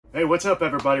Hey, what's up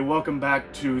everybody? Welcome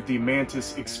back to the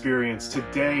Mantis Experience.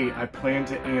 Today I plan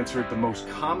to answer the most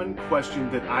common question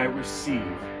that I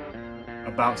receive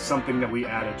about something that we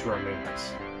added to our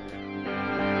Mantis.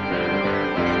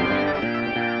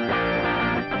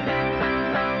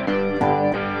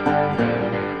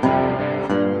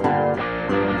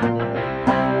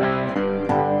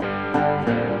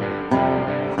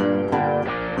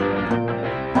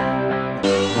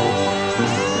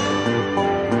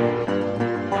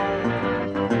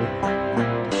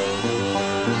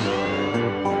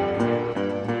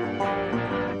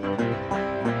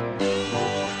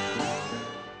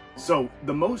 So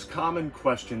the most common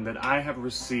question that I have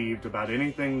received about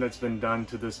anything that's been done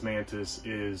to this Mantis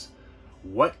is,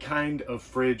 what kind of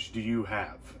fridge do you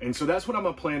have? And so that's what I'm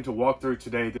gonna plan to walk through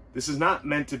today. This is not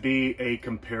meant to be a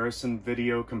comparison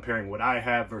video comparing what I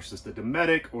have versus the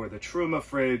Dometic or the Truma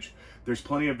fridge. There's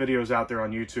plenty of videos out there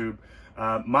on YouTube.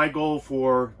 My goal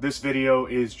for this video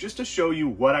is just to show you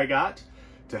what I got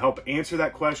to help answer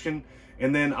that question.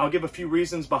 And then I'll give a few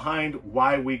reasons behind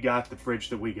why we got the fridge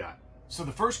that we got. So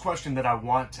the first question that I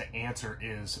want to answer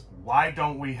is, why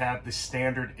don't we have the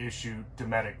standard issue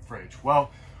Dometic fridge?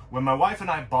 Well, when my wife and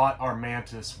I bought our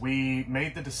Mantis, we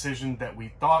made the decision that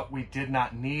we thought we did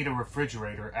not need a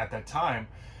refrigerator at that time.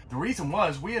 The reason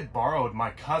was we had borrowed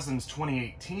my cousin's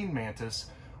 2018 Mantis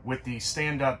with the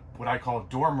stand-up, what I call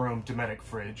dorm room Dometic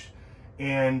fridge,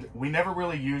 and we never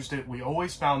really used it. We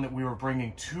always found that we were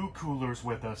bringing 2 coolers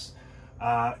with us,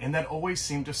 and that always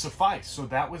seemed to suffice. So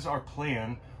that was our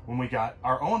plan when we got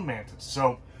our own Mantis.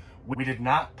 So we did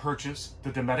not purchase the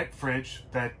Dometic fridge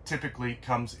that typically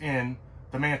comes in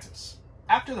the Mantis.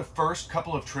 After the first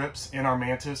couple of trips in our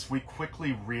Mantis, we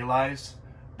quickly realized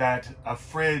that a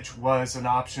fridge was an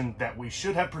option that we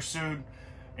should have pursued,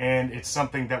 and it's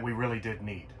something that we really did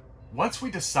need. Once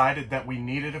we decided that we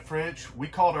needed a fridge, we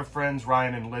called our friends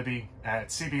Ryan and Libby at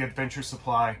CB Adventure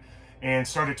Supply and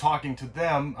started talking to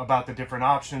them about the different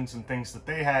options and things that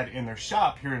they had in their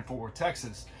shop here in Fort Worth,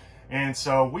 Texas. And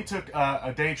so we took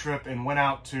a day trip and went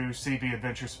out to CB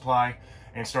Adventure Supply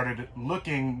and started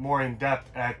looking more in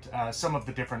depth at some of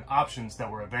the different options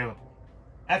that were available.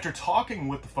 After talking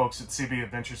with the folks at CB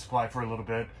Adventure Supply for a little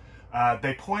bit,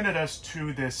 they pointed us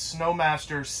to this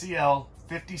Snomaster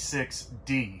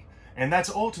CL56D, and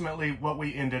that's ultimately what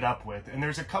we ended up with. And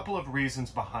there's a couple of reasons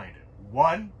behind it.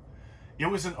 One, it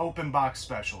was an open box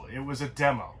special. It was a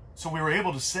demo. So we were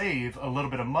able to save a little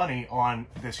bit of money on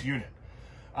this unit.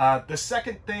 The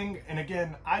second thing, and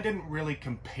again, I didn't really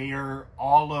compare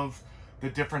all of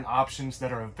the different options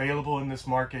that are available in this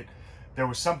market. There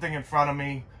was something in front of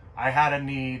me, I had a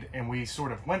need, and we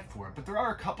sort of went for it. But there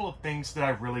are a couple of things that I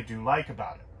really do like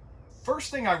about it.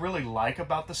 First thing I really like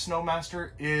about the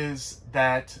Snomaster is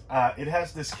that it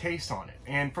has this case on it.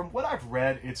 And from what I've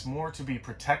read, it's more to be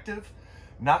protective,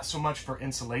 not so much for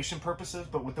insulation purposes,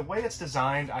 but with the way it's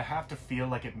designed, I have to feel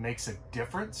like it makes a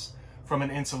difference from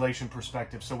an insulation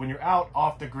perspective. So when you're out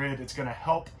off the grid, it's gonna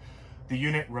help the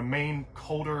unit remain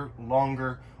colder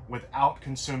longer without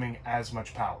consuming as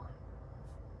much power.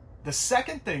 The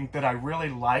second thing that I really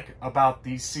like about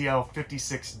the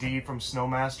CL56D from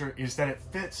Snomaster is that it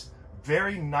fits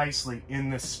very nicely in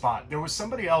this spot. There was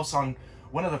somebody else on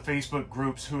one of the Facebook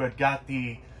groups who had got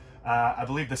the, I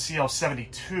believe the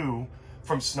CL72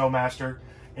 from Snomaster,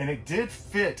 and it did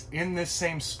fit in this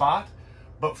same spot,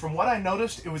 but from what I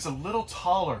noticed, it was a little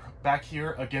taller back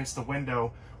here against the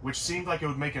window, which seemed like it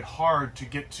would make it hard to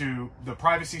get to the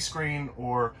privacy screen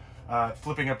or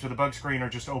flipping up to the bug screen or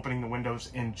just opening the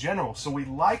windows in general. So we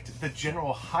liked the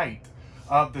general height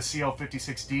of the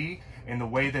CL56D and the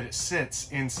way that it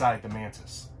sits inside the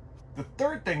Mantis. The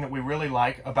third thing that we really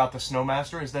like about the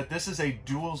Snomaster is that this is a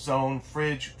dual zone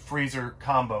fridge freezer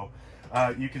combo.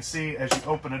 You can see as you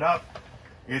open it up,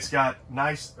 it's got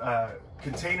nice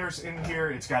containers in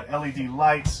here. It's got LED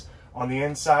lights on the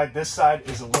inside. This side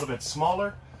is a little bit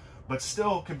smaller, but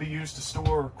still could be used to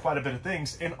store quite a bit of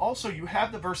things. And also you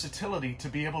have the versatility to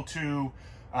be able to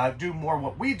do more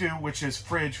what we do, which is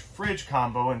fridge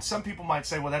combo. And some people might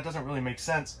say, well, that doesn't really make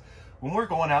sense. When we're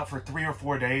going out for 3 or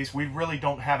 4 days, we really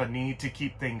don't have a need to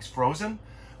keep things frozen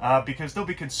because they'll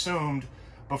be consumed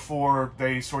before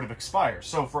they sort of expire.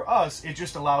 So for us, it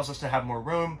just allows us to have more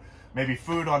room, maybe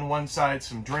food on one side,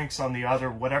 some drinks on the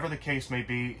other, whatever the case may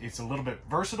be. It's a little bit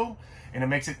versatile, and it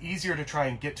makes it easier to try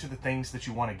and get to the things that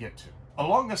you want to get to.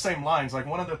 Along the same lines, like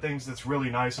one of the things that's really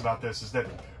nice about this is that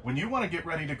when you want to get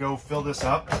ready to go fill this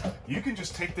up, you can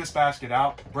just take this basket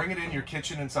out, bring it in your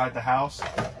kitchen inside the house,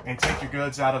 and take your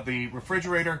goods out of the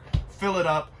refrigerator, fill it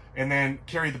up, and then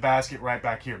carry the basket right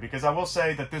back here. Because I will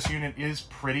say that this unit is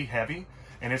pretty heavy,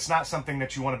 and it's not something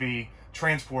that you want to be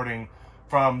transporting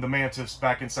from the Mantis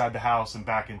back inside the house and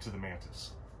back into the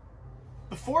Mantis.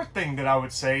 The fourth thing that I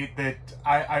would say that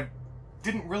I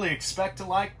didn't really expect to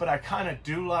like, but I kind of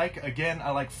do like, again,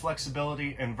 I like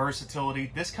flexibility and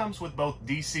versatility. This comes with both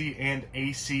DC and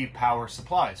AC power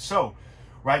supplies. So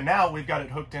right now we've got it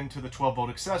hooked into the 12-volt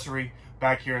accessory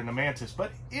back here in the Mantis.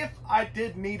 But if I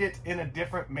did need it in a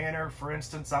different manner, for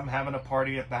instance, I'm having a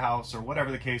party at the house or whatever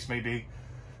the case may be,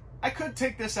 I could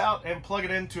take this out and plug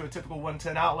it into a typical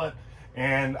 110 outlet,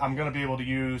 and I'm going to be able to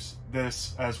use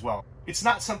this as well. It's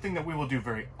not something that we will do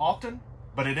very often,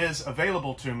 but it is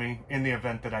available to me in the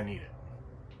event that I need it.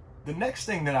 The next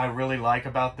thing that I really like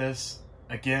about this,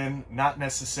 again, not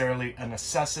necessarily a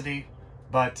necessity,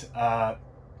 but I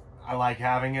like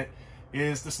having it,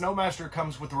 is the Snomaster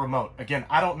comes with a remote. Again,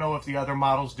 I don't know if the other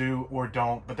models do or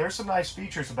don't, but there's some nice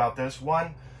features about this.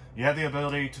 One, you have the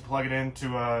ability to plug it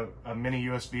into a mini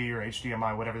USB or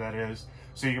HDMI, whatever that is,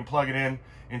 so you can plug it in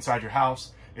inside your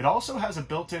house. It also has a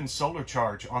built-in solar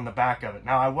charge on the back of it.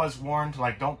 Now, I was warned,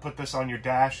 like, don't put this on your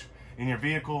dash in your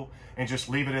vehicle and just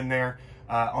leave it in there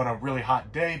on a really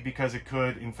hot day, because it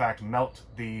could, in fact, melt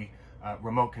the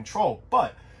remote control.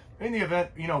 But in the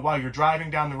event, you know, while you're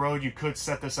driving down the road, you could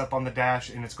set this up on the dash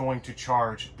and it's going to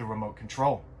charge the remote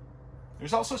control.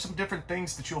 There's also some different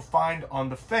things that you'll find on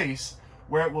the face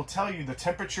where it will tell you the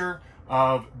temperature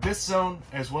of this zone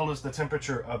as well as the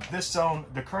temperature of this zone,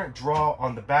 the current draw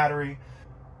on the battery.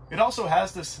 It also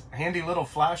has this handy little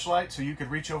flashlight, so you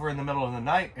could reach over in the middle of the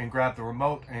night and grab the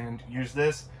remote and use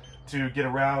this to get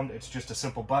around. It's just a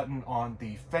simple button on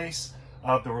the face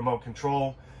of the remote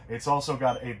control. It's also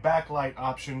got a backlight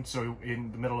option, so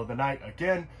in the middle of the night,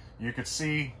 again, you could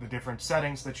see the different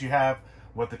settings that you have,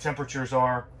 what the temperatures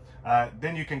are.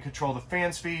 Then you can control the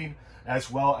fan speed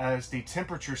as well as the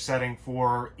temperature setting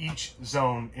for each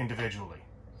zone individually.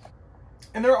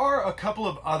 And there are a couple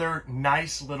of other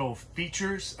nice little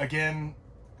features. Again,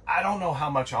 I don't know how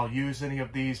much I'll use any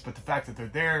of these, but the fact that they're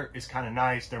there is kind of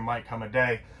nice. There might come a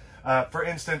day. For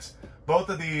instance, both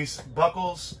of these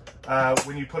buckles,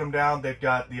 when you put them down, they've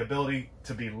got the ability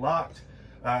to be locked.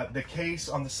 The case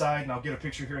on the side, and I'll get a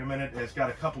picture here in a minute, has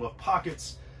got a couple of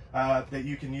pockets that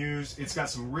you can use. It's got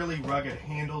some really rugged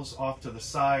handles off to the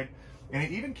side, and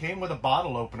it even came with a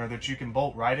bottle opener that you can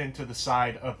bolt right into the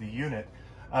side of the unit.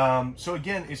 So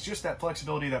again, it's just that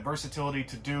flexibility, that versatility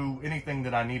to do anything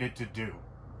that I need it to do.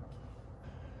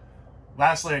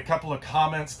 Lastly, a couple of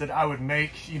comments that I would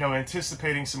make, you know,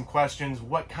 anticipating some questions.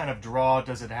 What kind of draw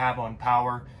does it have on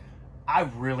power? I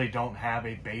really don't have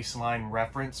a baseline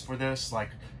reference for this. Like,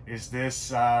 is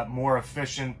this more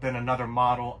efficient than another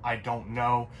model? I don't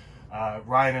know.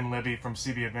 Ryan and Libby from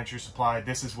CB Adventure Supply,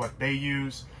 this is what they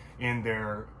use in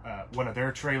their one of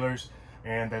their trailers,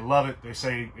 and they love it. They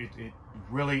say it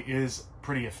really is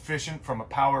pretty efficient from a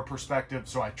power perspective,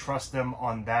 so I trust them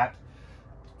on that.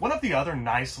 One of the other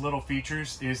nice little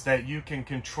features is that you can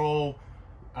control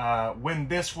when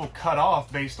this will cut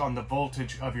off based on the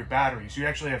voltage of your batteries. You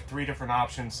actually have 3 different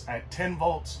options at 10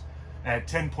 volts, at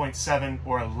 10.7,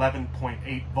 or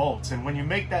 11.8 volts. And when you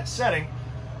make that setting,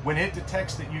 when it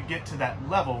detects that you get to that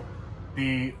level,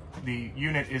 the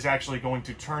unit is actually going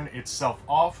to turn itself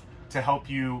off to help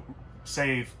you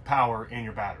save power in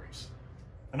your batteries.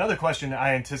 Another question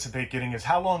I anticipate getting is,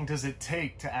 how long does it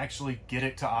take to actually get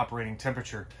it to operating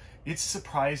temperature? It's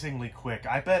surprisingly quick.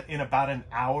 I bet in about an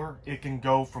hour it can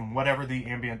go from whatever the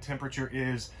ambient temperature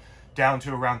is down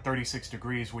to around 36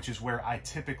 degrees, which is where I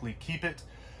typically keep it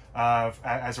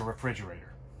as a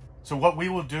refrigerator. So what we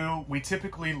will do, we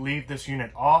typically leave this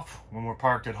unit off when we're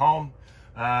parked at home.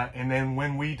 And then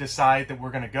when we decide that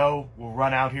we're going to go, we'll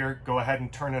run out here, go ahead and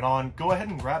turn it on. Go ahead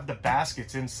and grab the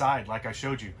baskets inside like I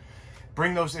showed you.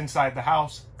 Bring those inside the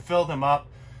house, fill them up.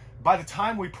 By the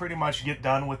time we pretty much get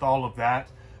done with all of that,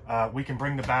 we can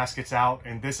bring the baskets out,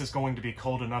 and this is going to be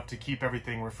cold enough to keep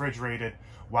everything refrigerated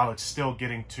while it's still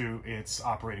getting to its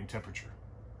operating temperature.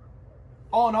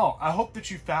 All in all, I hope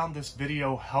that you found this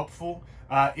video helpful.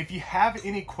 If you have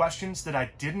any questions that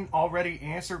I didn't already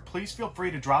answer, please feel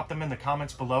free to drop them in the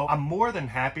comments below. I'm more than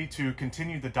happy to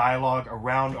continue the dialogue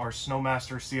around our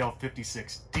Snomaster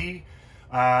CL56D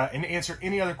and answer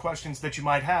any other questions that you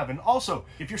might have. And also,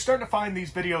 if you're starting to find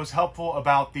these videos helpful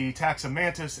about the Taxa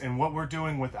Mantis and what we're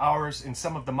doing with ours and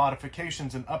some of the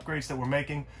modifications and upgrades that we're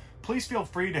making, please feel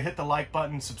free to hit the like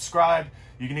button, subscribe.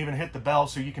 You can even hit the bell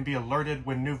so you can be alerted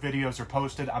when new videos are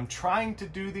posted. I'm trying to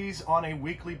do these on a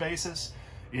weekly basis.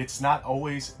 It's not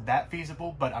always that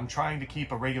feasible, but I'm trying to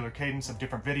keep a regular cadence of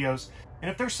different videos.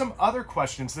 And if there's some other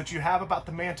questions that you have about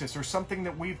the Mantis, or something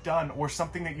that we've done, or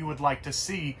something that you would like to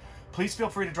see, please feel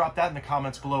free to drop that in the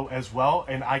comments below as well,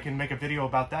 and I can make a video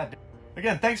about that.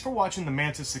 Again, thanks for watching the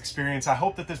Mantis experience. I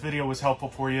hope that this video was helpful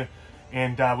for you,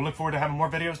 and we look forward to having more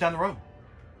videos down the road.